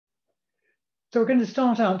So we're going to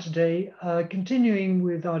start out today continuing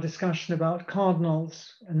with our discussion about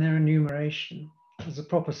cardinals and their enumeration as a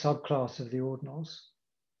proper subclass of the ordinals.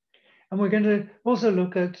 And we're going to also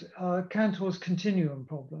look at Cantor's continuum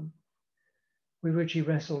problem, with which he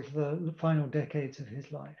wrestled for the final decades of his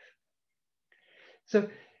life. So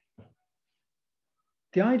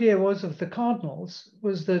the idea of the cardinals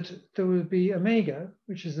was that there would be omega,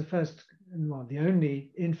 which is the first, well, the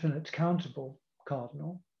only infinite countable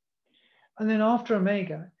cardinal. And then after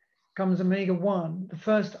omega comes omega 1, the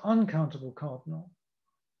first uncountable cardinal.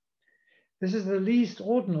 This is the least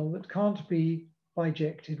ordinal that can't be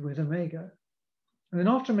bijected with omega. And then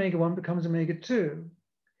after omega 1 becomes omega 2,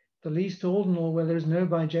 the least ordinal where there is no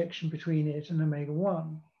bijection between it and omega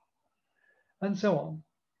 1, and so on.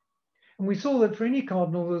 And we saw that for any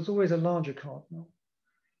cardinal, there's always a larger cardinal.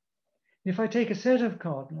 If I take a set of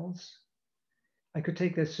cardinals, I could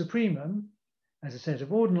take their supremum as a set of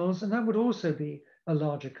ordinals, and that would also be a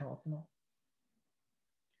larger cardinal.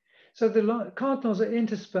 So the cardinals are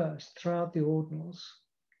interspersed throughout the ordinals,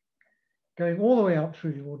 going all the way up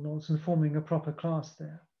through the ordinals and forming a proper class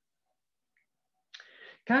there.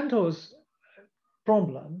 Cantor's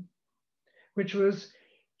problem, which was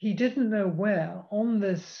he didn't know where on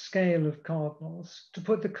this scale of cardinals to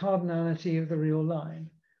put the cardinality of the real line,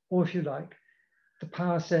 or if you like, the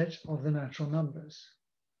power set of the natural numbers.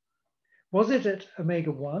 Was it at omega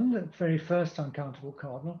 1, the very first uncountable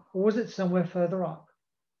cardinal, or was it somewhere further up?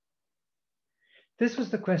 This was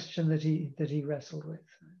the question that he wrestled with.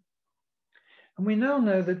 And we now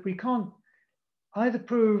know that we can't either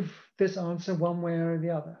prove this answer one way or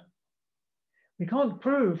the other. We can't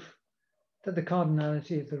prove that the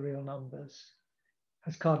cardinality of the real numbers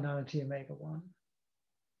has cardinality omega 1.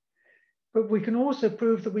 But we can also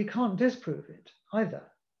prove that we can't disprove it either.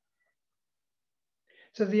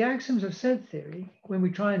 So the axioms of set theory, when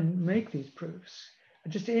we try and make these proofs, are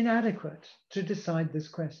just inadequate to decide this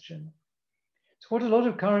question. So what a lot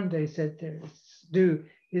of current day set theorists do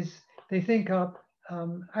is they think up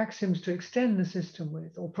axioms to extend the system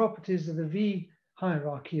with, or properties of the V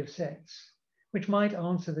hierarchy of sets, which might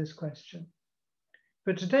answer this question.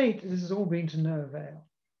 But to date, this has all been to no avail.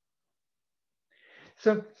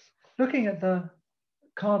 So looking at the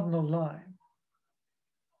cardinal line,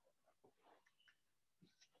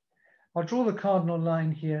 I'll draw the cardinal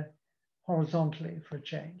line here horizontally for a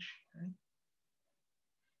change. Okay?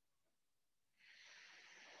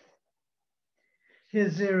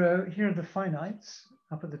 Here's 0, here are the finites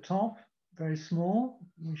up at the top, very small.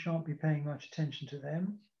 We shan't be paying much attention to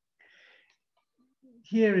them.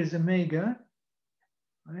 Here is omega,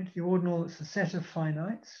 right? The ordinal is a set of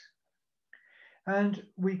finites. And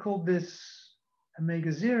we call this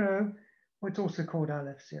omega 0, or it's also called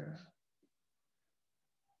Aleph 0.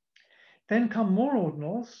 Then come more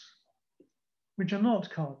ordinals, which are not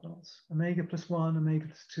cardinals, omega plus 1, omega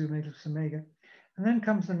plus 2, omega plus omega. And then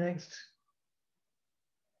comes the next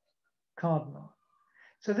cardinal.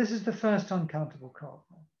 So this is the first uncountable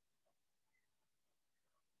cardinal.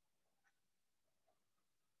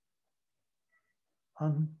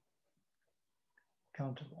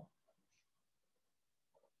 Uncountable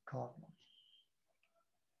cardinal.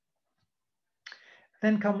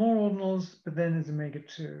 Then come more ordinals, but then there's omega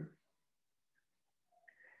 2.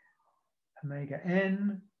 Omega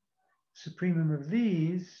n, supremum of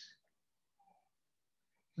these,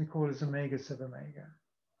 we call as omega sub omega.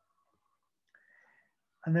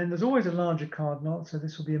 And then there's always a larger cardinal, so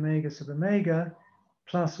this will be omega sub omega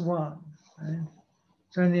plus 1. Right?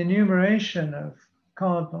 So in the enumeration of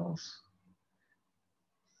cardinals,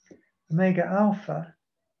 omega alpha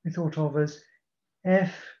we thought of as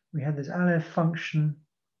f, we had this Aleph function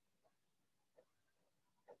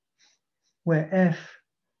where f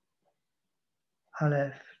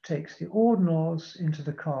Aleph takes the ordinals into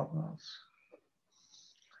the cardinals.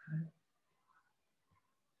 Okay.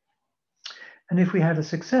 And if we had a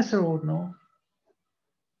successor ordinal,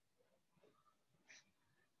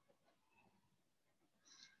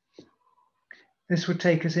 this would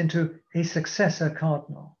take us into a successor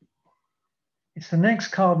cardinal. It's the next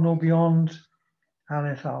cardinal beyond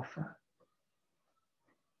Aleph alpha.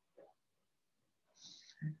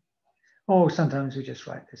 Okay. Or sometimes we just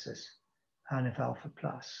write this as Aleph alpha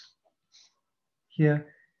plus. Here,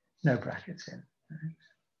 no brackets in. Right?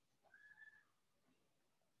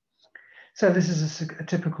 So this is a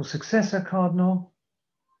typical successor cardinal.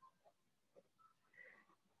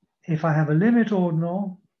 If I have a limit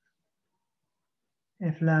ordinal,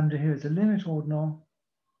 if lambda here is a limit ordinal,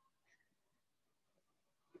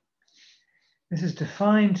 this is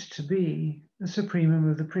defined to be the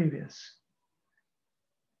supremum of the previous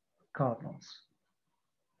cardinals.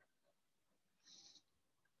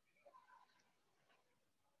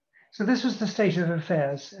 So this was the state of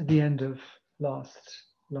affairs at the end of last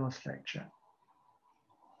lecture.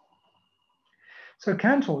 So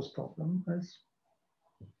Cantor's problem was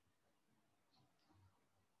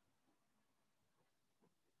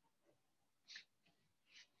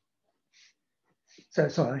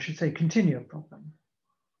sorry, I should say continuum problem.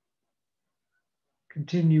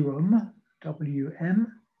 Continuum,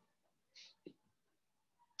 WM.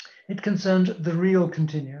 It concerned the real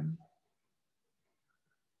continuum.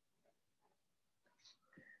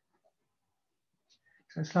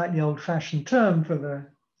 So a slightly old-fashioned term for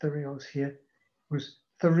the reals here was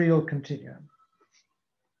the real continuum.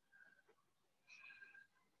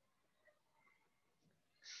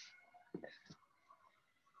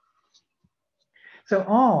 So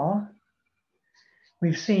R,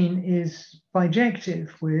 we've seen, is bijective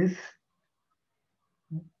with,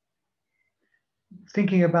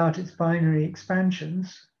 thinking about its binary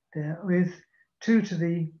expansions there, with 2 to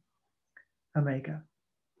the omega.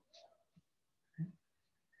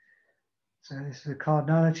 So this is the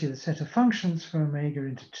cardinality of the set of functions for omega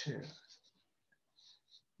into 2.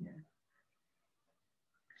 Yeah.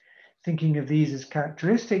 Thinking of these as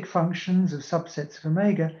characteristic functions of subsets of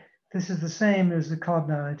omega, this is the same as the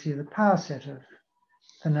cardinality of the power set of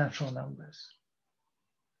the natural numbers.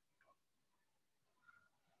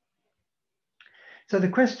 So the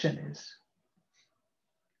question is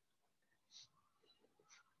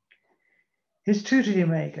 2 to the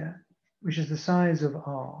omega, which is the size of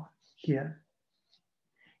R here,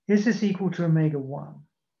 is this equal to omega 1?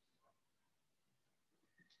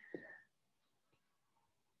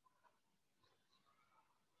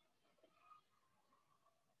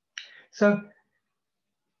 So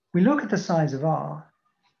we look at the size of R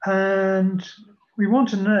and we want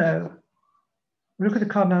to know, we look at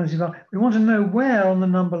the cardinality of R, we want to know where on the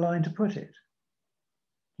number line to put it.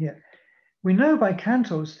 Here. We know by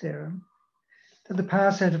Cantor's theorem that the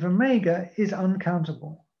power set of omega is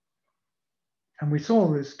uncountable. And we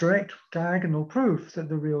saw this direct diagonal proof that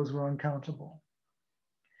the reals were uncountable.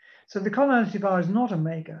 So the cardinality of R is not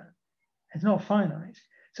omega, it's not finite.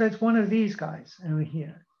 So it's one of these guys over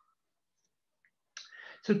here.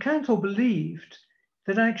 So Cantor believed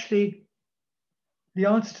that actually the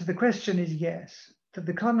answer to the question is yes, that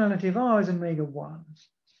the cardinality of R is omega 1.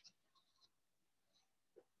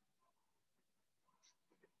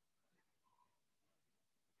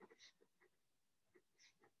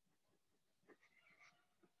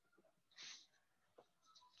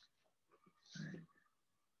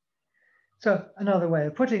 So another way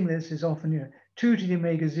of putting this is often, 2 to the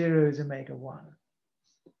omega 0 is omega 1.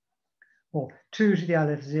 Or 2 to the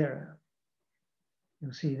aleph 0.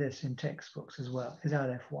 You'll see this in textbooks as well, is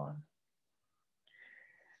aleph 1.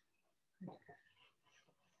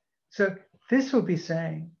 So this will be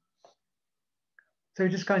saying, so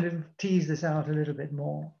just kind of tease this out a little bit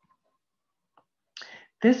more.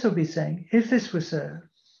 This will be saying, if this were so,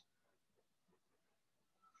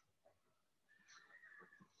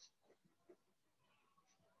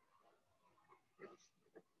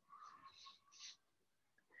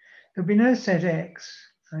 there'll be no set X,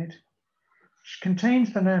 right, which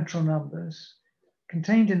contains the natural numbers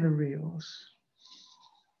contained in the reals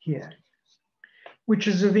here, which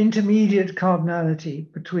is of intermediate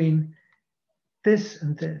cardinality between this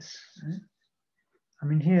and this. Right? I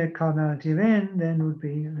mean, here cardinality of n then would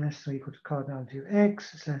be less than or equal to cardinality of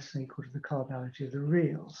x, it's less than or equal to the cardinality of the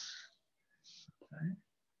reals. Right?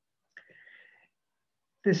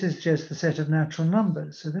 This is just the set of natural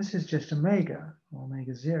numbers, so this is just omega, or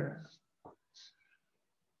omega 0.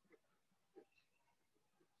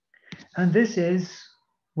 And this is,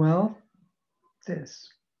 well, this,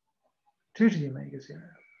 2 to the omega 0.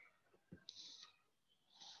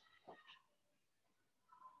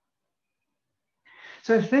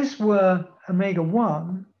 So if this were omega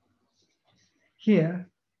 1 here,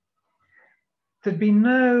 there'd be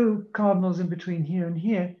no cardinals in between here and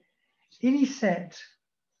here. Any set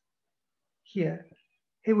here,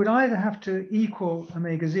 it would either have to equal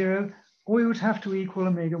omega 0 or it would have to equal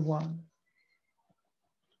omega 1.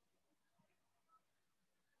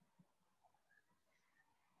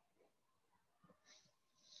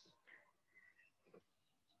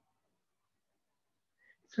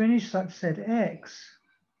 So any such set X,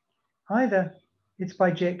 either it's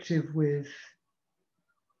bijective with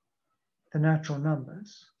the natural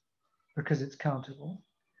numbers because it's countable,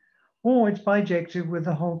 or it's bijective with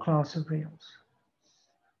the whole class of reals.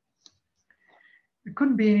 It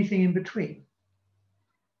couldn't be anything in between.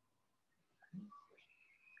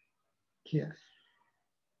 Here.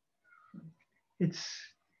 It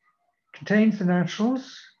contains the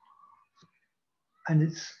naturals, and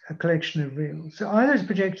it's a collection of reals. So either it's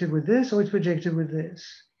projected with this or it's projected with this.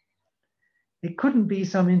 It couldn't be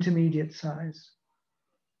some intermediate size.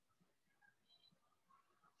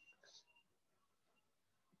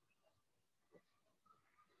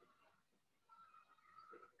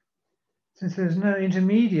 Since there's no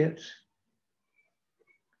intermediate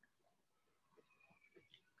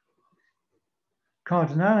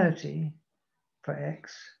cardinality for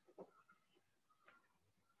x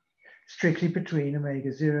strictly between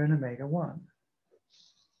omega 0 and omega 1.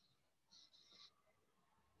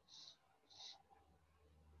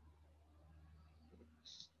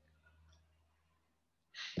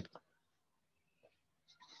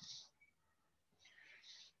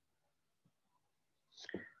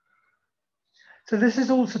 So this is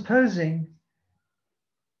all supposing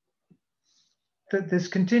that this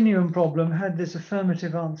continuum problem had this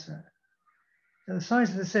affirmative answer. That the size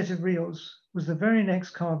of the set of reals was the very next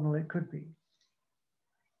cardinal it could be.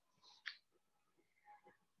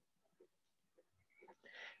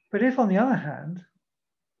 But if, on the other hand,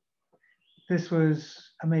 this was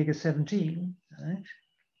omega 17, right,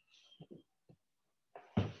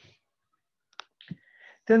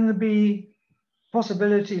 then there'd be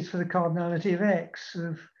possibilities for the cardinality of x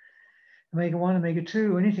of omega 1, omega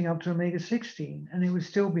 2, anything up to omega 16, and it would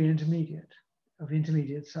still be intermediate, of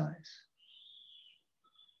intermediate size.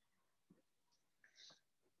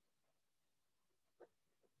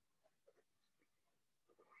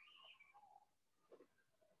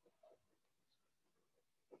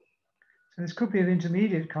 So this could be of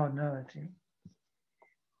intermediate cardinality.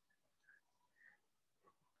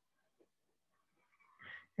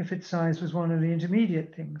 If its size was one of the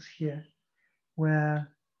intermediate things here, where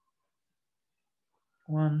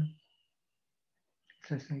 1 is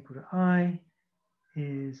less than or equal to I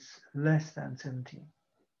is less than 17.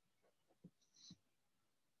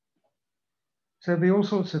 So there'll be all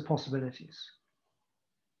sorts of possibilities.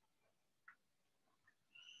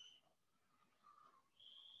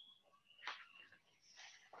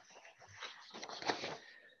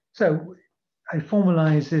 So I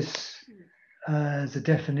formalize this as a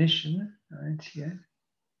definition, right here.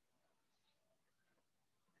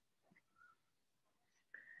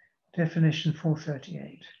 Definition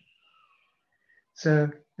 438. So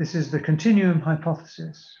this is the continuum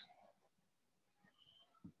hypothesis.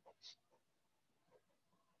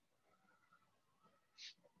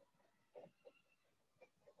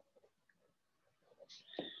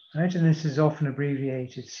 Right, and this is often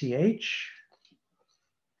abbreviated CH.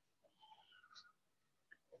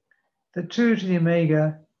 The 2 to the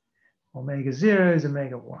omega 0 is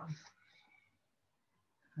omega 1.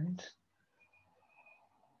 Right?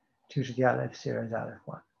 2 to the aleph 0 is aleph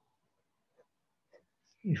 1.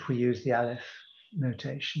 If we use the aleph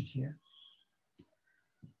notation here.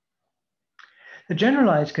 The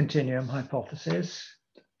generalized continuum hypothesis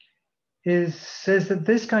says that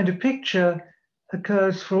this kind of picture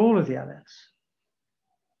occurs for all of the alephs.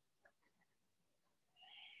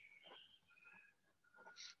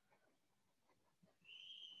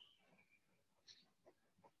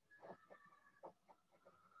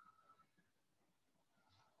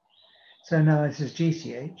 So now this is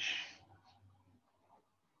GCH.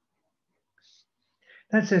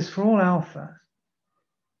 That says for all alpha,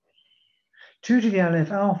 2 to the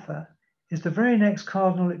aleph alpha is the very next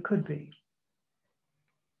cardinal it could be.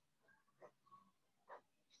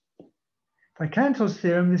 By Cantor's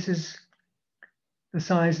theorem, this is the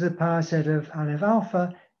size of the power set of aleph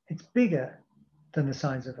alpha. It's bigger than the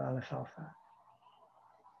size of aleph alpha.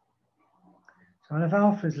 So aleph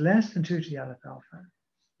alpha is less than 2 to the aleph alpha.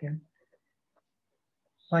 Again,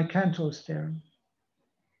 by Cantor's theorem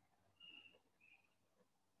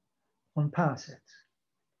on power sets.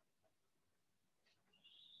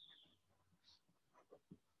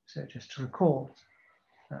 So just to recall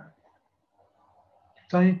that.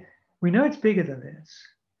 So we know it's bigger than this.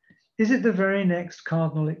 Is it the very next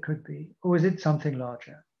cardinal it could be, or is it something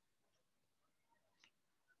larger?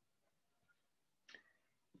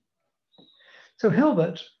 So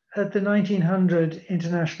Hilbert, at the 1900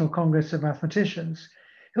 International Congress of Mathematicians,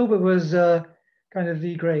 Hilbert was kind of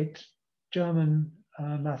the great German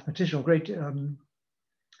mathematician, or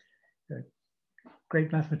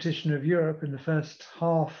great mathematician of Europe in the last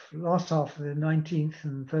half of the 19th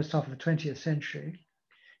and first half of the 20th century.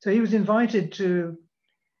 So he was invited to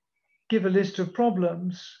give a list of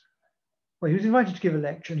problems. Well, he was invited to give a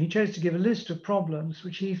lecture, and he chose to give a list of problems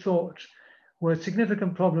which he thought were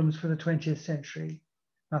significant problems for the 20th century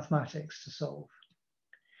mathematics to solve.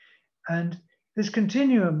 And this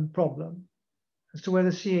continuum problem, as to whether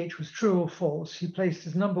CH was true or false, he placed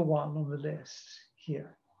as number 1 on the list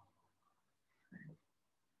here.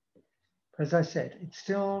 as I said, it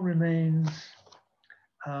still remains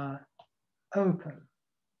open.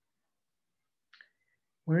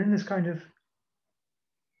 We're in this kind of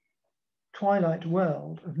twilight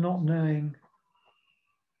world of not knowing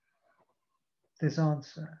this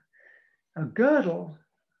answer. Now, Gödel,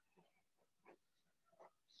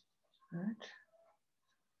 right,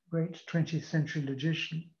 great 20th century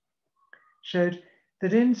logician, showed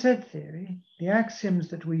that in set theory, the axioms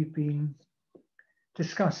that we've been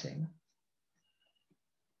discussing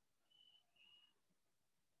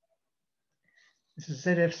this is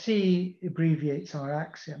ZFC abbreviates our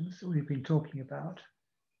axioms that we've been talking about.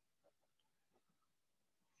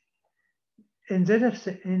 In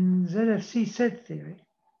ZFC set theory,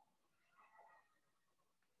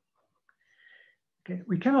 okay,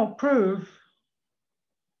 we cannot prove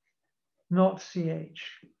not CH.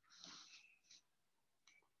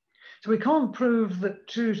 So we can't prove that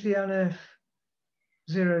 2 to the Aleph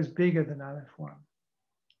 0 is bigger than Aleph 1.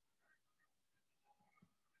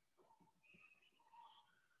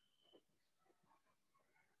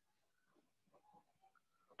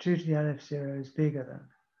 Two to the Aleph 0 is bigger than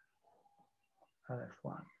Aleph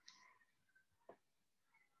 1.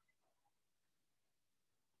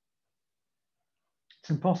 It's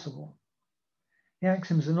impossible. The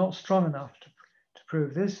axioms are not strong enough to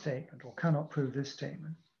prove this statement, or cannot prove this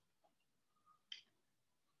statement.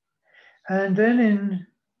 And then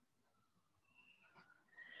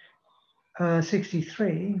in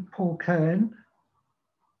 63, Paul Cohen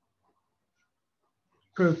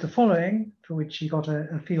proved the following, for which he got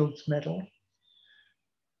a Fields Medal.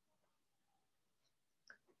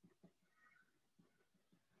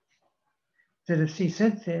 ZFC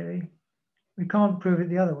set theory, we can't prove it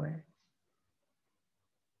the other way.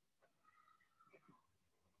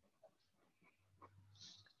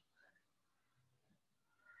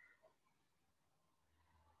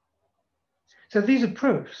 So these are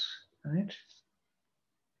proofs, right?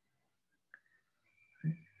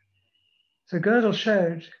 So Gödel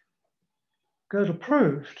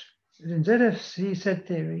proved that in ZFC set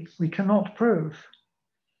theory, we cannot prove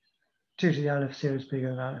 2 to the Aleph 0 is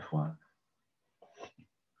bigger than Aleph 1.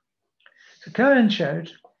 So Cohen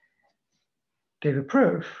gave a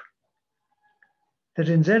proof that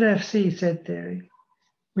in ZFC set theory,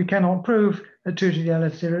 we cannot prove that 2 to the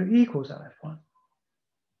Aleph 0 equals Aleph 1.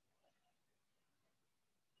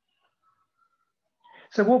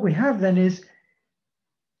 So what we have then is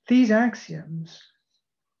these axioms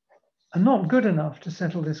are not good enough to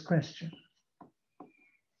settle this question.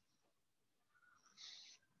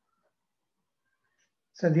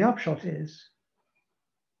 So the upshot is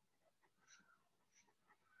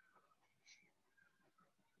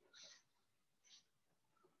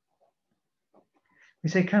we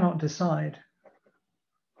say cannot decide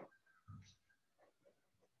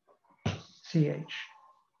CH.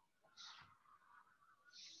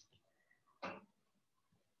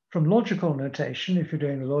 From logical notation, if you're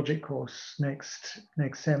doing a logic course next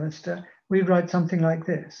semester, we write something like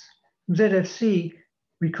this. From ZFC,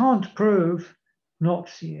 we can't prove not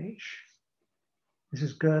CH. This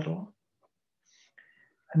is Gödel.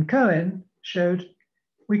 And Cohen showed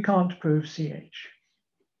we can't prove CH.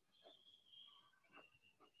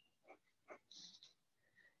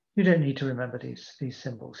 You don't need to remember these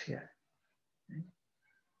symbols here.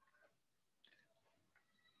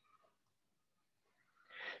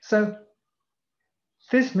 So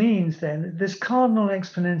this means then that this cardinal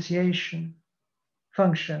exponentiation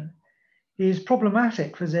function is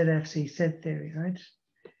problematic for ZFC set theory, right?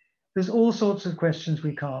 There's all sorts of questions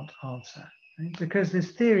we can't answer, right? Because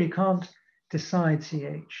this theory can't decide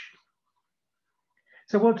CH.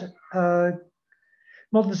 So what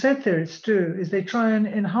modern set theorists do is they try and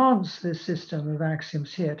enhance this system of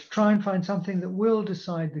axioms here to try and find something that will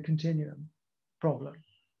decide the continuum problem.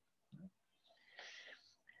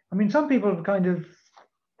 I mean, some people have kind of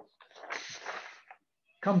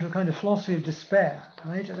come to a kind of philosophy of despair,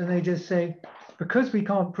 right? And they just say, because we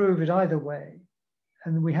can't prove it either way,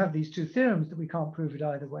 and we have these two theorems that we can't prove it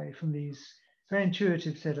either way from these very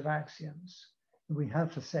intuitive set of axioms that we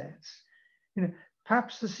have for sets, you know,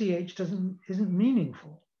 perhaps the CH isn't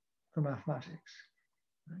meaningful for mathematics.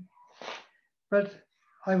 Right? But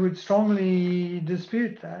I would strongly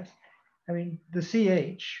dispute that. I mean, the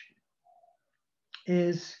CH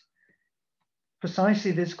is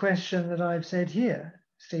precisely this question that I've stated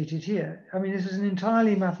here. I mean, this is an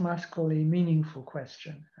entirely mathematically meaningful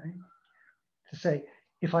question, right? To say,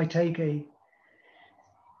 if I take a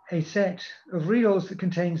set of reals that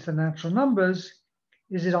contains the natural numbers,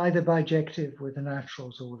 is it either bijective with the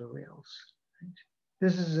naturals or the reals? Right?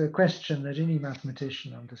 This is a question that any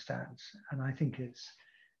mathematician understands, and I think it's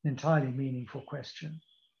entirely meaningful question.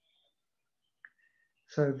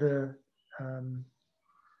 So the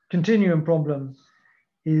continuum problem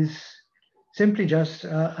is simply just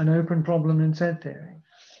an open problem in set theory.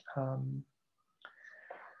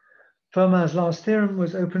 Fermat's last theorem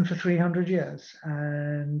was open for 300 years,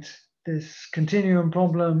 and this continuum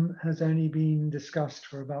problem has only been discussed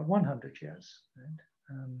for about 100 years. Right?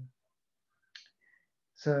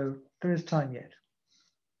 So there is time yet,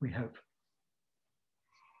 we hope.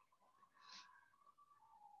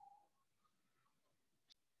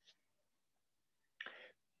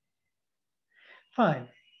 Fine.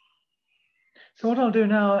 So what I'll do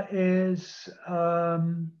now is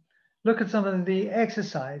look at some of the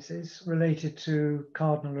exercises related to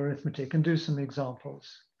cardinal arithmetic and do some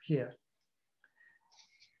examples here.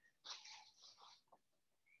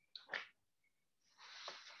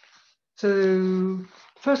 So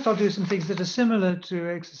first I'll do some things that are similar to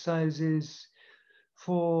exercises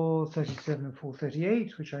 437 and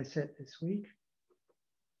 438, which I set this week.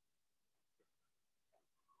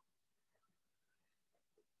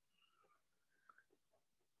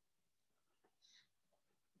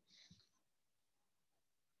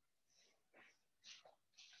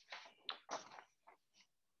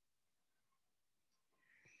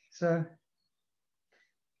 So,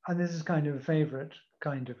 and this is kind of a favorite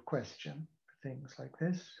kind of question, things like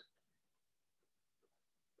this.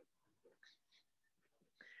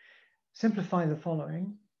 Simplify the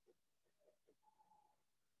following.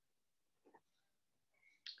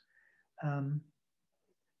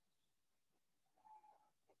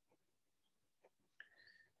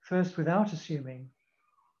 First, without assuming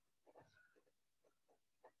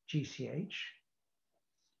GCH.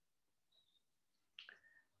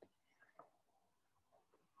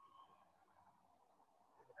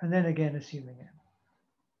 And then again, assuming it.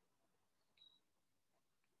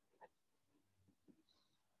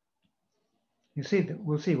 You see that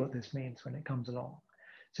we'll see what this means when it comes along.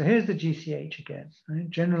 So here's the GCH again, right?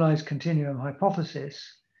 Generalized continuum hypothesis.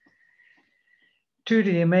 2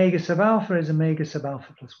 to the omega sub alpha is omega sub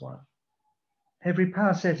alpha plus 1. Every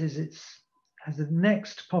power set has the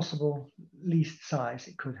next possible least size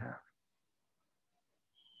it could have.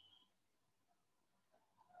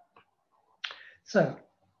 So,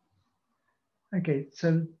 okay,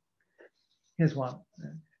 so here's one.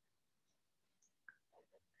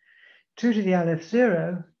 2 to the Aleph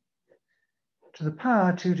 0 to the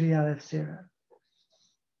power 2 to the Aleph 0.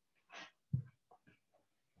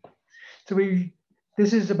 So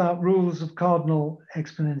this is about rules of cardinal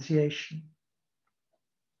exponentiation.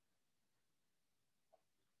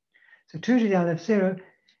 So 2 to the Aleph 0,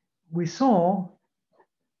 we saw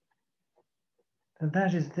that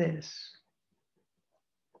that is this.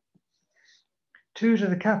 2 to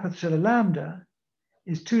the kappa to the lambda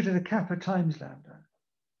is 2 to the kappa times lambda.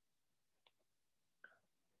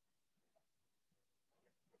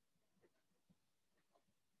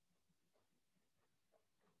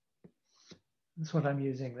 That's what I'm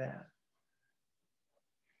using there.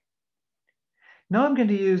 Now I'm going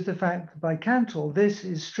to use the fact that by Cantor, this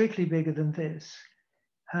is strictly bigger than this.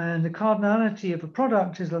 And the cardinality of a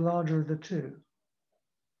product is the larger of the two.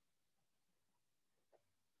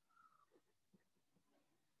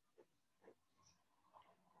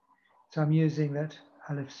 So I'm using that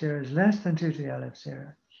Aleph 0 is less than 2 to the Aleph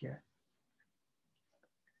 0 here.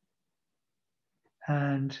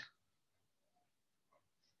 And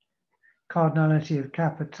cardinality of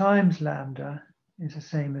kappa times lambda is the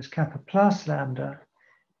same as kappa plus lambda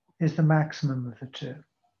is the maximum of the two.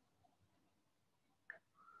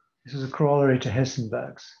 This is a corollary to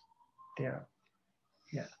Hessenberg's theorem.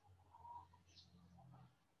 Yeah.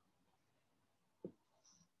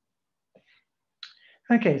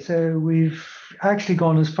 Okay, so we've actually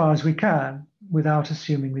gone as far as we can without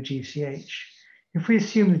assuming the GCH. If we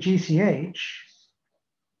assume the GCH,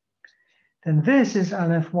 then this is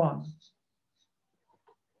Aleph 1.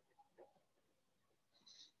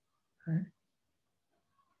 Right?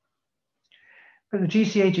 But the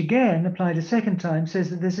GCH again, applied a second time, says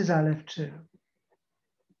that this is Aleph 2.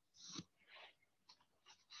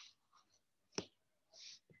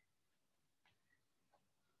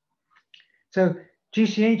 So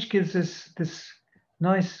GCH gives us this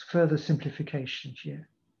nice further simplification here.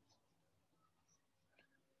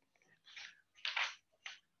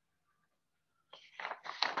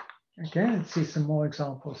 Okay, let's see some more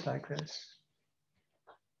examples like this.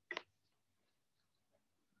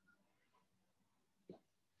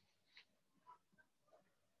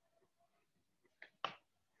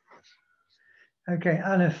 Okay,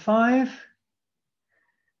 Aleph 5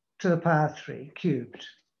 to the power 3 cubed.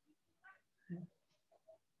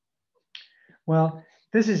 Well,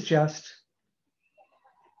 This is just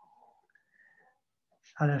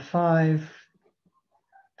Aleph 5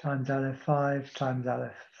 times Aleph 5 times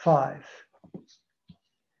Aleph 5.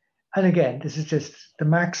 And again, this is just the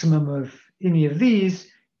maximum of any of these.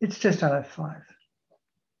 It's just Aleph 5.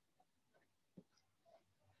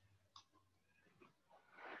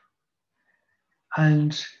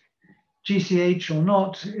 And GCH or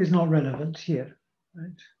not is not relevant here,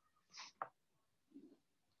 right?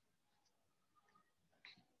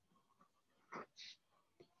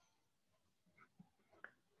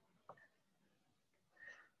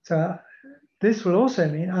 So this will also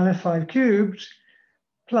mean Aleph 5 cubed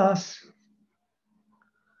plus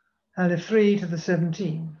Aleph 3 to the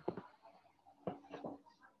 17.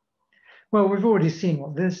 Well, we've already seen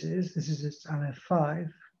what this is. This is just Aleph 5.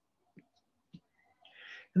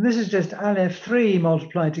 And this is just Aleph 3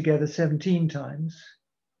 multiplied together 17 times.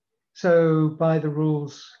 So by the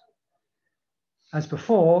rules as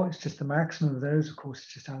before, it's just the maximum of those. Of course,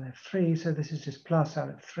 it's just Aleph 3. So this is just plus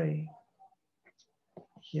Aleph 3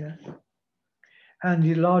 here. And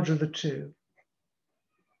the larger of the two.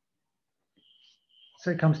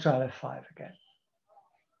 So it comes to Aleph 5 again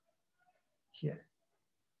here.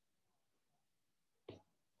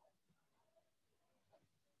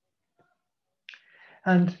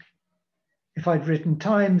 And if I'd written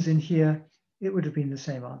times in here, it would have been the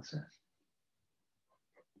same answer.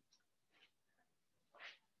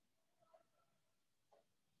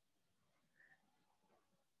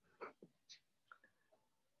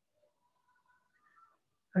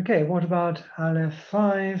 Okay, what about Aleph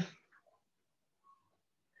 5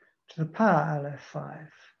 to the power Aleph 5?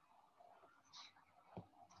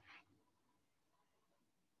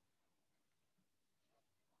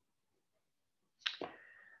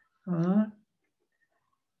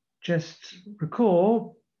 Just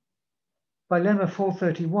recall, by lemma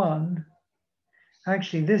 431,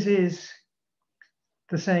 actually this is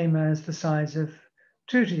the same as the size of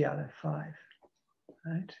 2 to the Aleph 5,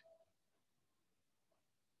 right?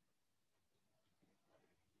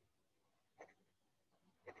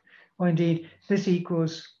 Or indeed, this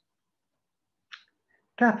equals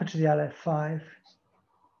kappa to the Aleph 5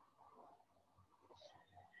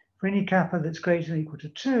 for any kappa that's greater than or equal to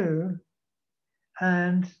 2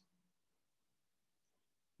 and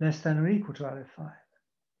less than or equal to Aleph 5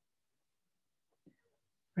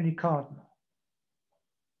 for any cardinal.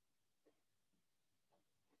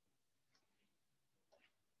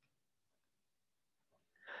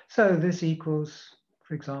 So this equals,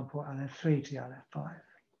 for example, Aleph 3 to the Aleph 5.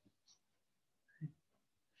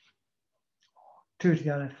 2 to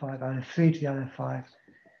the Aleph 5, Aleph 3 to the Aleph 5,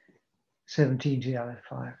 17 to the Aleph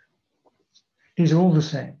 5. These are all the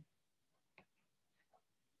same.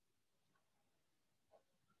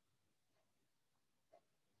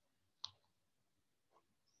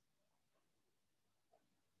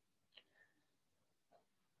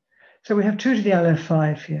 So we have 2 to the Aleph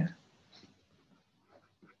 5 here.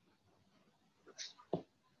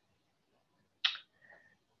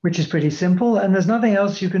 Which is pretty simple, and there's nothing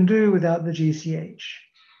else you can do without the GCH.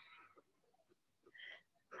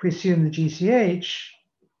 If we assume the GCH,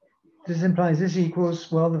 this implies this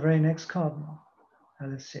equals, well, the very next cardinal,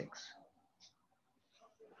 Aleph 6.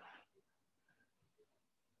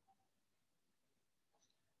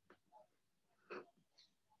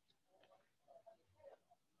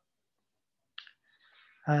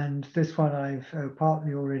 And this one I've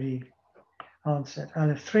partly already answered.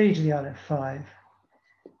 Aleph 3 to the Aleph 5,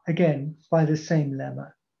 again, by the same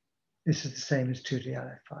lemma. This is the same as 2 to the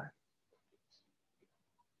Aleph 5.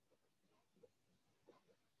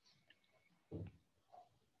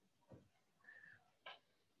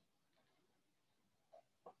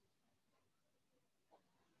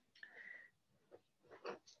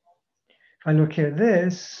 If I look here at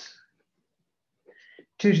this,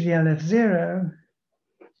 2 to the Aleph 0,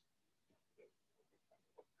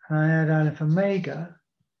 and I add Aleph omega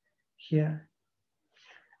here.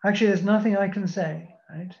 Actually, there's nothing I can say,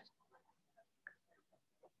 right?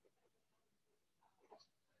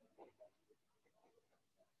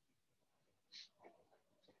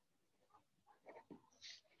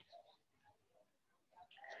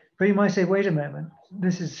 But you might say, wait a moment,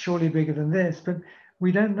 this is surely bigger than this, but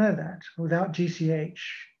we don't know that without GCH.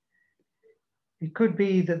 It could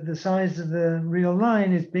be that the size of the real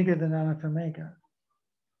line is bigger than Aleph omega.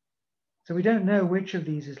 So we don't know which of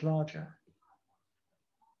these is larger.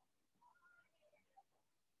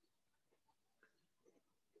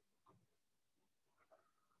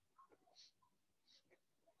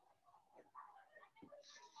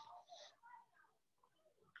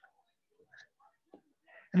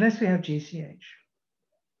 Unless we have GCH.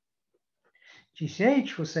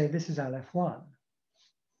 GCH will say this is Aleph 1.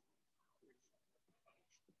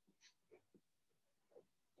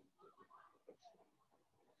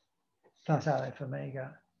 Plus Aleph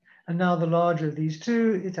omega. And now the larger of these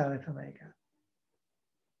two, it's Aleph omega.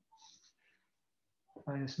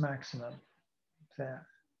 Minus maximum there.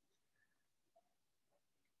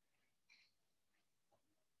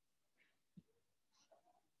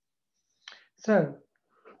 So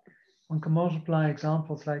one can multiply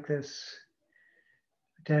examples like this,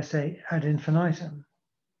 I dare say, ad infinitum.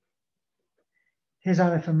 Here's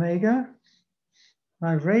Aleph omega.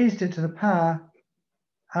 I've raised it to the power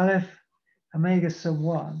Aleph omega sub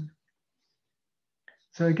 1.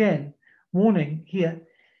 So again, warning here,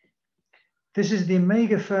 this is the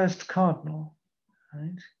omega first cardinal,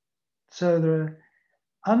 right? So there are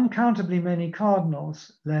uncountably many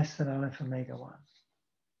cardinals less than Aleph omega 1.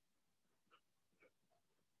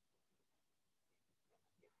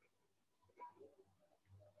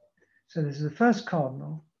 So this is the first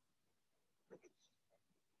cardinal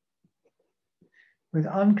with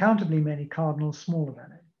uncountably many cardinals smaller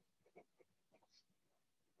than it.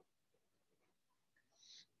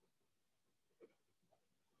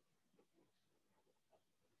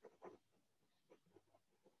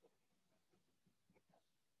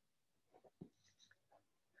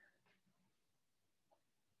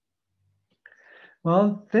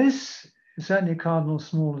 Well, this is certainly a cardinal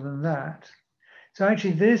smaller than that. So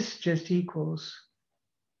actually this just equals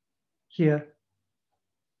here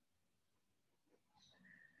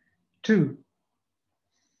 2.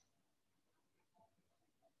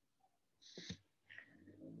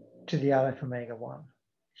 To the Aleph omega 1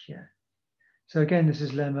 here. So again, this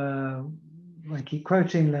is lemma, I keep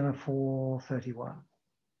quoting lemma 431.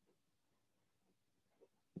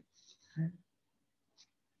 Okay.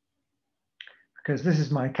 Because this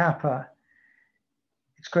is my kappa.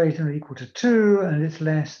 It's greater than or equal to 2, and it's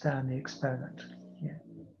less than the exponent here.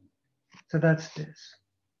 So that's this.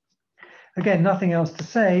 Again, nothing else to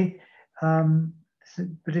say,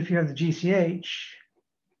 but if you have the GCH,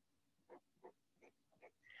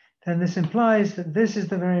 then this implies that this is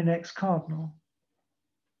the very next cardinal.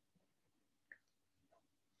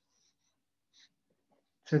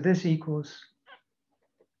 So this equals,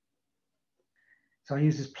 so I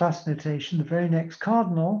use this plus notation, the very next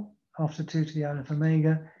cardinal after 2 to the Aleph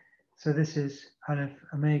omega. So this is Aleph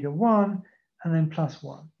omega 1, and then plus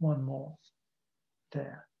 1, one more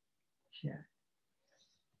there, here.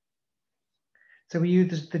 So we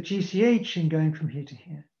use the GCH in going from here to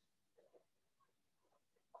here.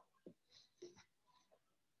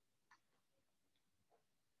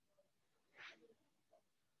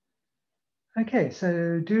 Okay,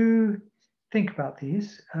 so do think about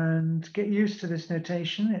these and get used to this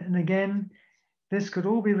notation. And again, this could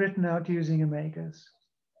all be written out using omegas.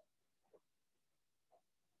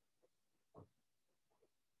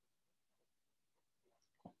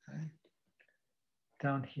 Okay.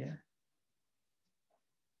 Down here.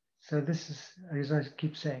 So this is, as I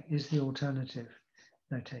keep saying, is the alternative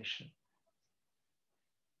notation.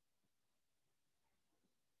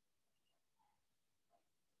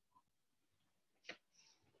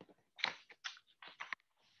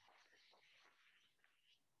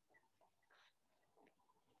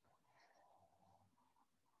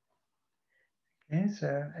 Okay,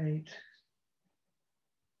 so 8.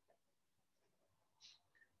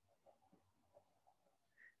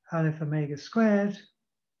 Aleph omega squared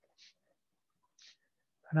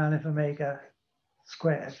and Aleph omega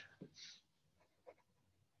squared.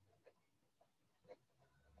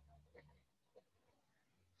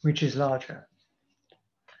 Which is larger.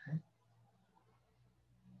 Okay.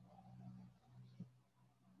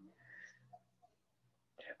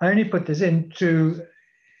 I only put this in to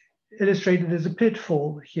illustrate that there's a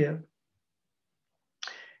pitfall here.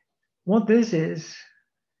 What this is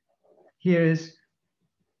here is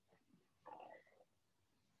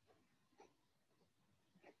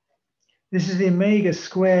this is the omega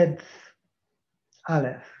squared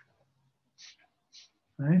Aleph,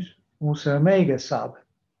 right? Also omega sub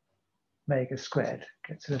omega squared.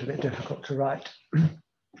 Gets a little bit difficult to write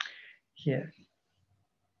here.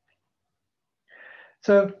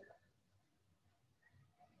 So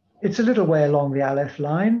it's a little way along the Aleph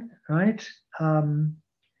line, right?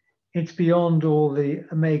 It's beyond all the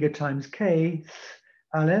omega times k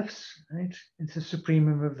Alephs, right? It's a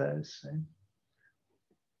supremum of those. Right?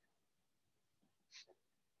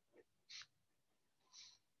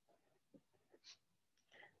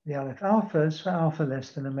 The Aleph alphas for alpha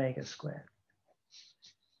less than omega squared.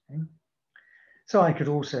 Okay? So I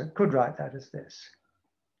could write that as this.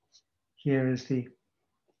 Here is the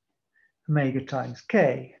omega times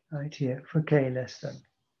k, right here, for k less than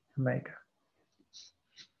omega.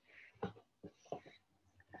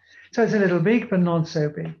 So it's a little big, but not so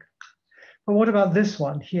big. But what about this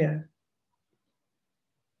one here?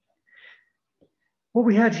 What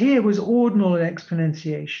we had here was ordinal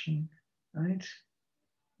exponentiation, right?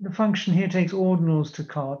 The function here takes ordinals to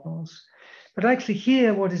cardinals. But actually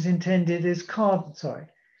here what is intended is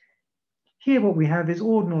Here what we have is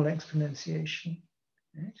ordinal exponentiation,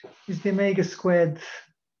 right? Is the omega squared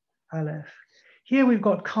Aleph. Here we've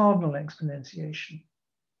got cardinal exponentiation.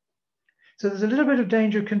 So there's a little bit of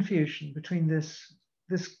danger of confusion between this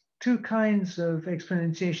two kinds of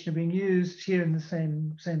exponentiation are being used here in the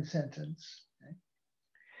same sentence. Okay?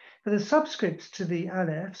 For the subscripts to the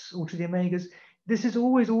Alephs or to the omegas, this is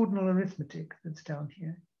always ordinal arithmetic that's down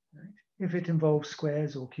here, right? If it involves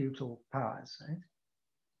squares or cubes or powers, right?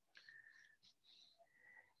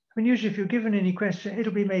 I mean, usually if you're given any question,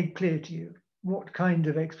 it'll be made clear to you what kind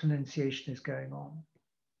of exponentiation is going on.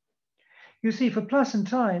 You see, for plus and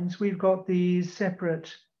times, we've got these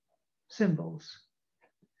separate symbols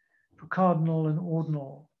for cardinal and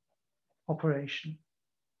ordinal operation.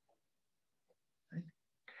 Right?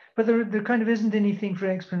 But there kind of isn't anything for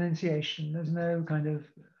exponentiation. There's no kind of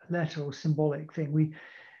letter or symbolic thing. We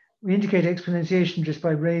indicate exponentiation just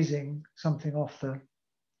by raising something off the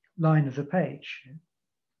line of the page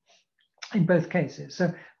in both cases.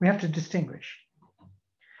 So we have to distinguish.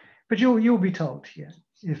 But you'll be told here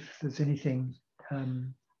if there's anything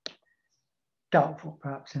doubtful,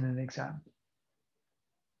 perhaps in an exam.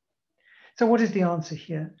 So what is the answer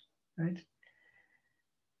here, right?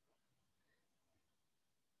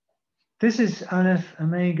 This is Aleph,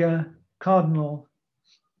 omega, cardinal.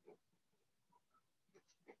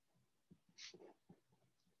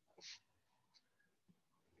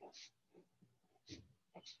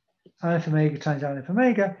 Aleph omega times Aleph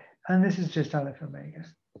omega, and this is just Aleph omega.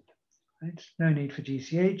 Right? No need for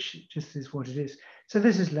GCH, it just is what it is. So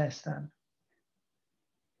this is less than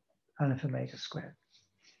Aleph omega squared.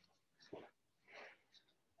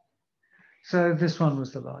 So this one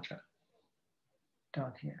was the larger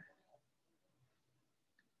down here.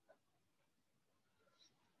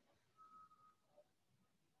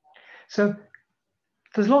 So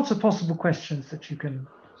there's lots of possible questions that you can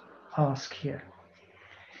ask here.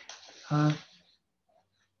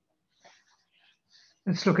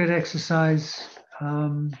 Let's look at exercise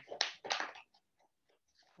 4.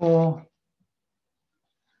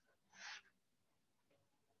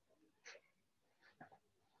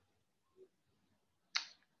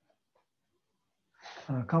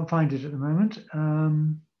 I can't find it at the moment.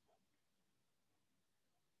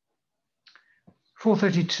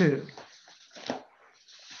 432.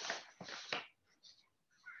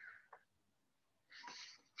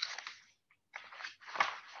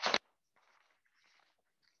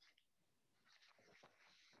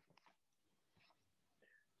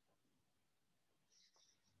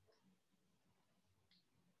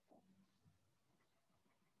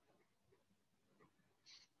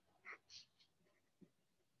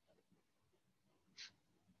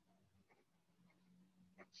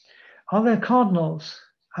 Are there cardinals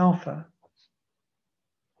alpha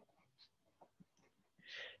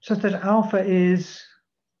such that alpha is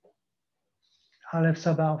Aleph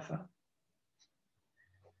sub alpha?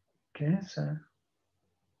 Okay, so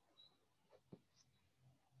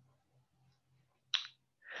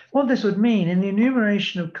what this would mean in the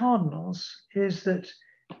enumeration of cardinals is that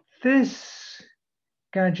this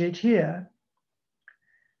gadget here,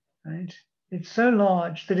 right, it's so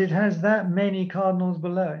large that it has that many cardinals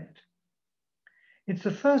below it. It's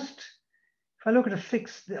the first, if I look at a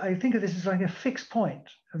fixed, I think of this as like a fixed point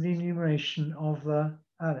of the enumeration of the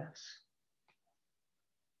Alephs.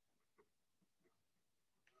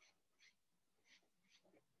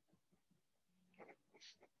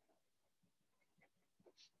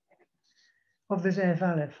 Of this F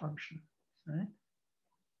Aleph function, right?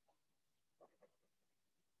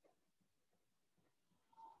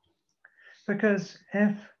 Because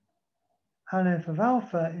F Aleph of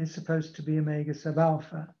alpha is supposed to be omega sub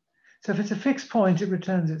alpha. So if it's a fixed point, it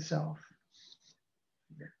returns itself.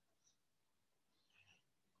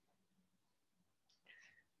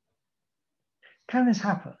 Can this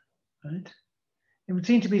happen, right? It would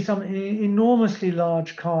seem to be some enormously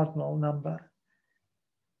large cardinal number.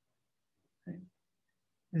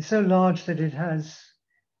 It's so large that it has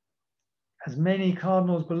as many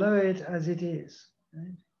cardinals below it as it is.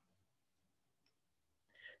 Right?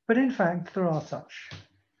 But in fact, there are such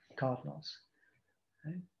cardinals.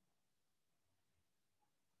 Right?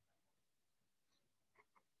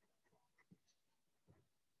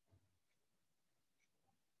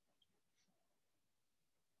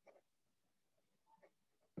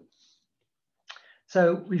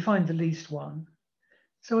 So we find the least one.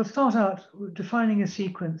 So we'll start out defining a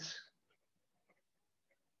sequence.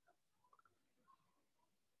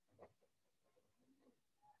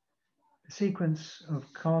 A sequence of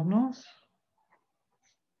cardinals.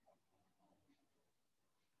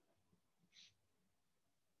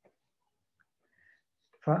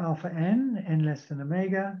 For alpha n less than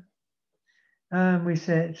omega. And we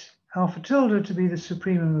set alpha tilde to be the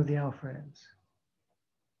supremum of the alpha n's.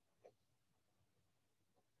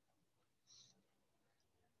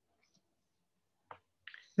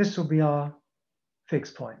 This will be our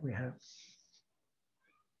fixed point, we hope.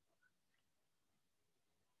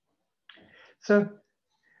 So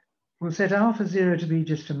we'll set alpha 0 to be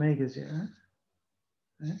just omega 0.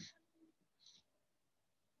 Right?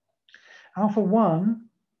 Alpha 1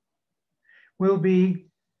 will be,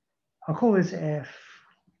 I'll call this f.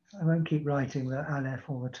 I won't keep writing the aleph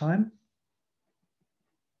all the time.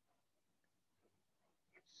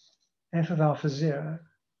 F of alpha 0.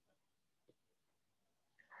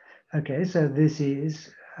 Okay, so this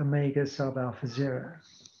is omega sub alpha 0.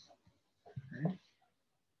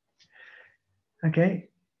 Okay,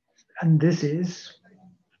 and this is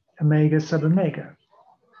omega sub omega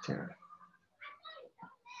 0.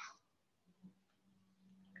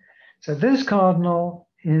 So this cardinal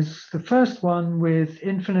is the first one with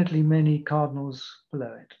infinitely many cardinals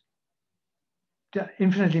below it.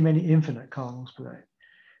 Infinitely many infinite cardinals below it.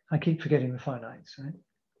 I keep forgetting the finites, right?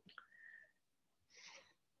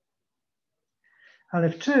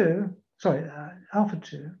 Alpha 2, it's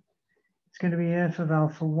going to be f of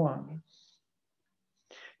alpha 1.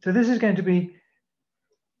 So this is going to be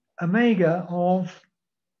omega of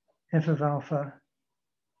f of alpha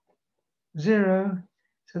 0.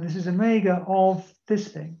 So this is omega of this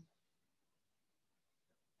thing.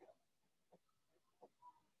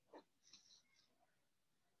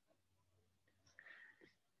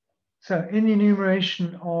 So in the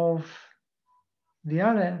enumeration of the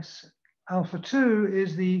alephs, alpha 2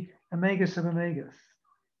 is the omega sub omega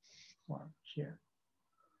one here.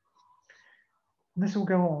 And this will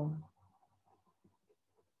go on.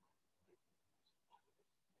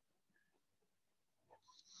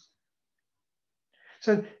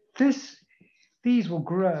 So these will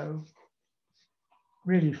grow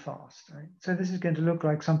really fast, right? So this is going to look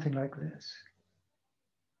like something like this.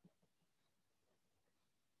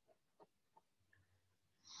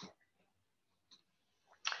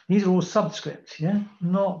 These are all subscripts, yeah,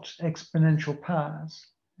 not exponential powers.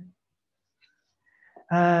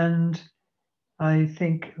 And I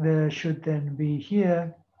think there should then be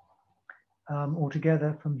here,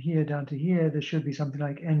 altogether from here down to here, there should be something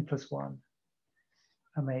like n plus 1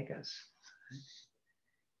 omegas.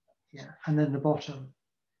 Yeah, and then the bottom,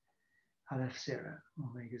 aleph 0,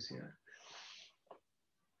 omega 0.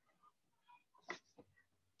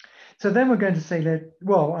 So then we're going to say that,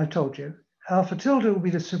 well, I told you, alpha tilde will be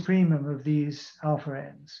the supremum of these alpha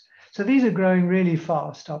n's. So these are growing really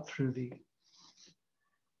fast up through the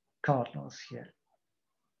cardinals here.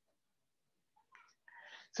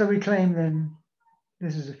 So we claim then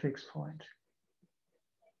this is a fixed point.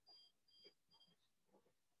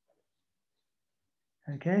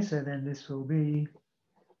 Okay, so then this will be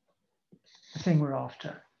the thing we're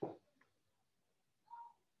after.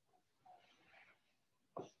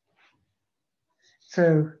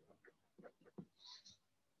 So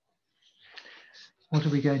what are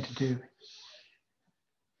we going to do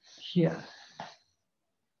here?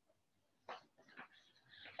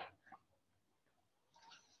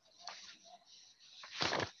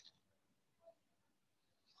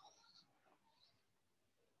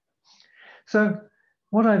 So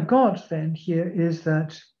what I've got then here is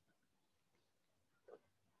that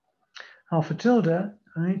alpha tilde,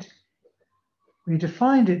 right? We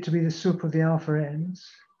defined it to be the sup of the alpha n's.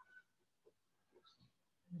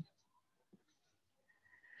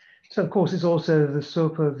 So of course it's also the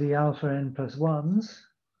sup of the alpha n plus 1s.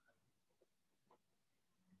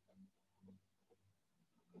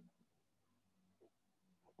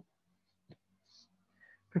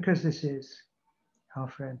 Because this is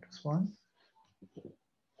alpha n plus 1.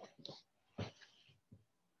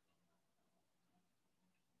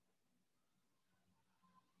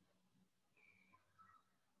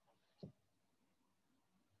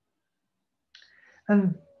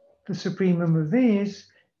 And the supremum of these,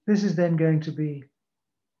 this is then going to be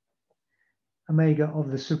omega of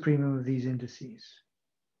the supremum of these indices,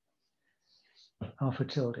 alpha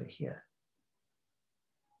tilde here.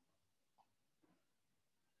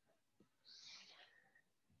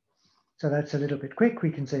 So that's a little bit quick.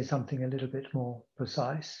 We can say something a little bit more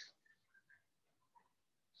precise.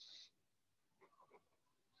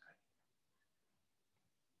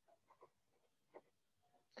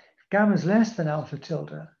 gamma is less than alpha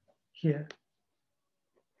tilde here,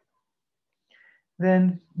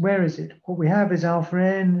 then where is it? What we have is alpha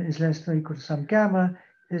n is less than or equal to some gamma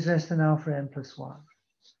is less than alpha n plus 1.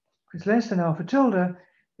 If it's less than alpha tilde,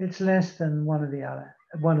 it's less than one of the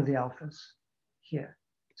alphas here.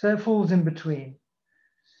 So it falls in between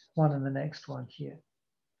one and the next one here.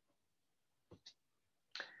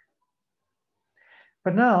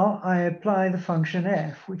 But now I apply the function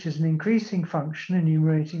f, which is an increasing function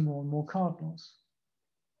enumerating more and more cardinals.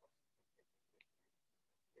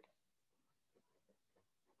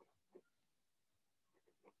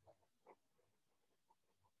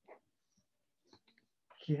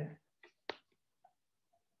 Here.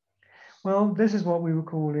 Well, this is what we were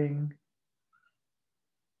calling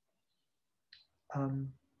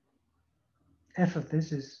f of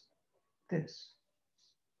this is this.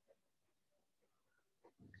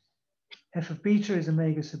 F of beta is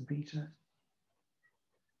omega sub beta.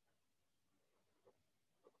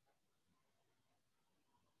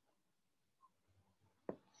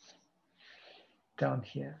 Down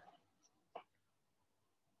here.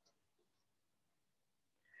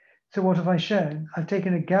 So what have I shown? I've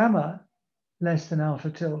taken a gamma less than alpha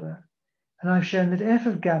tilde, and I've shown that f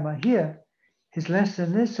of gamma here is less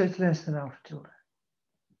than this, so it's less than alpha tilde.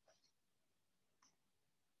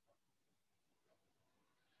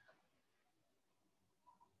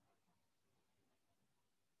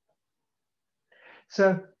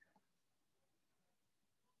 So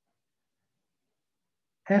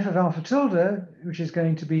f of alpha tilde, which is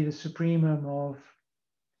going to be the supremum of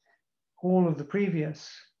all of the previous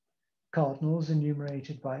cardinals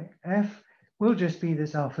enumerated by f, will just be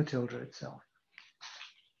this alpha tilde itself.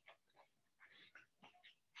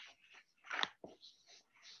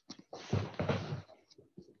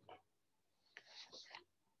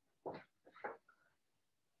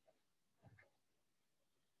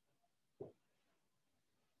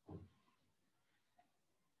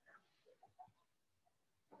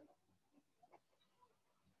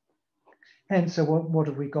 And so what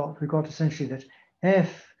have we got? We've got essentially that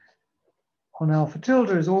f on alpha tilde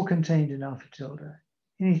is all contained in alpha tilde.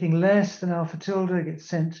 Anything less than alpha tilde gets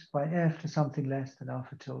sent by f to something less than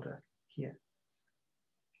alpha tilde here.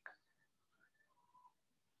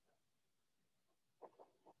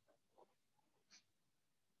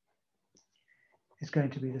 Is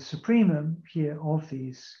going to be the supremum here of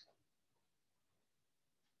these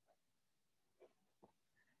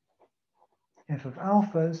f of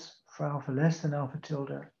alphas for alpha less than alpha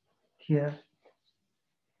tilde here.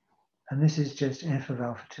 And this is just f of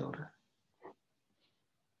alpha tilde.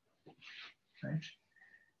 Right?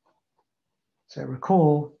 So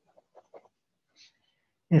recall,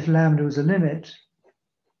 if lambda was a limit,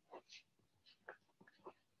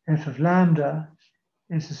 f of lambda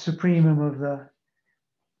is the supremum of the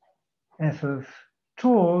f of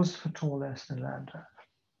tors for tor less than lambda.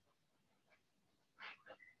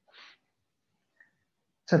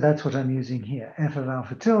 So that's what I'm using here. F of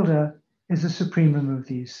alpha tilde is the supremum of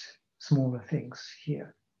these smaller things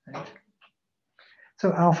here. Right?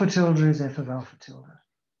 So alpha tilde is f of alpha tilde.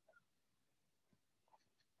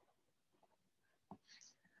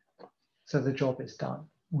 So the job is done.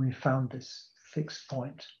 We found this fixed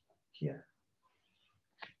point here.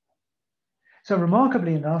 So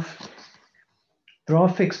remarkably enough, there are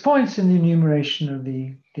fixed points in the enumeration of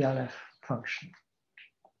the Aleph function.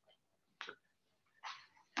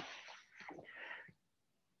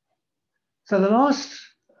 So the last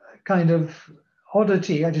kind of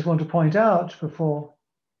oddity I just want to point out before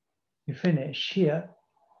we finish here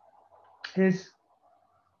is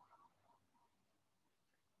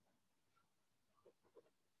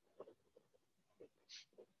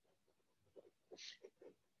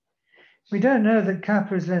we don't know that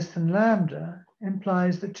kappa is less than lambda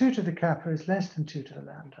implies that 2 to the kappa is less than 2 to the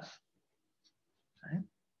lambda. Right?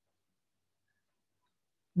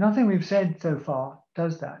 Nothing we've said so far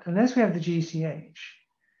does that, unless we have the GCH.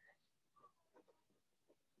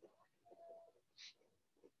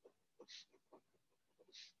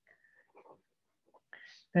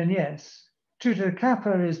 Then yes, 2 to the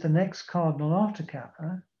kappa is the next cardinal after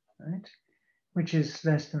kappa, right? Which is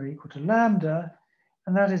less than or equal to lambda,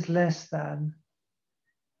 and that is less than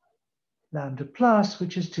lambda plus,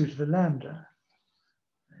 which is 2 to the lambda.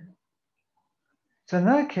 So in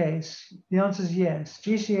that case, the answer is yes.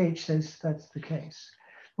 GCH says that's the case.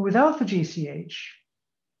 But without the GCH,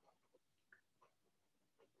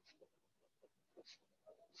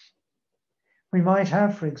 we might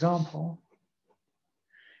have, for example,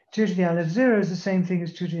 2 to the Aleph 0 is the same thing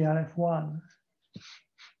as 2 to the Aleph 1.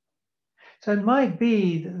 So it might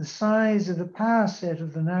be that the size of the power set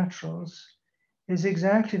of the naturals is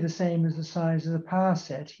exactly the same as the size of the power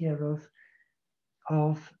set here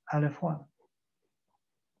of Aleph1.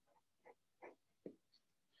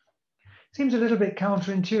 Seems a little bit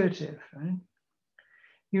counterintuitive, right?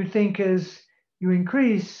 You'd think as you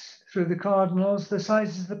increase through the cardinals, the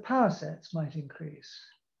sizes of the power sets might increase,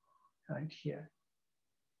 right here.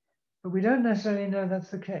 But we don't necessarily know that's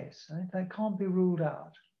the case, right? That can't be ruled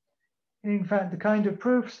out. And in fact, the kind of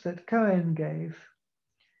proofs that Cohen gave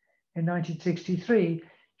in 1963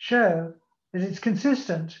 show that it's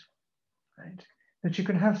consistent, right? That you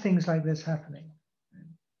can have things like this happening.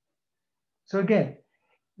 So again,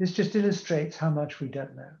 this just illustrates how much we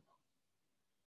don't know.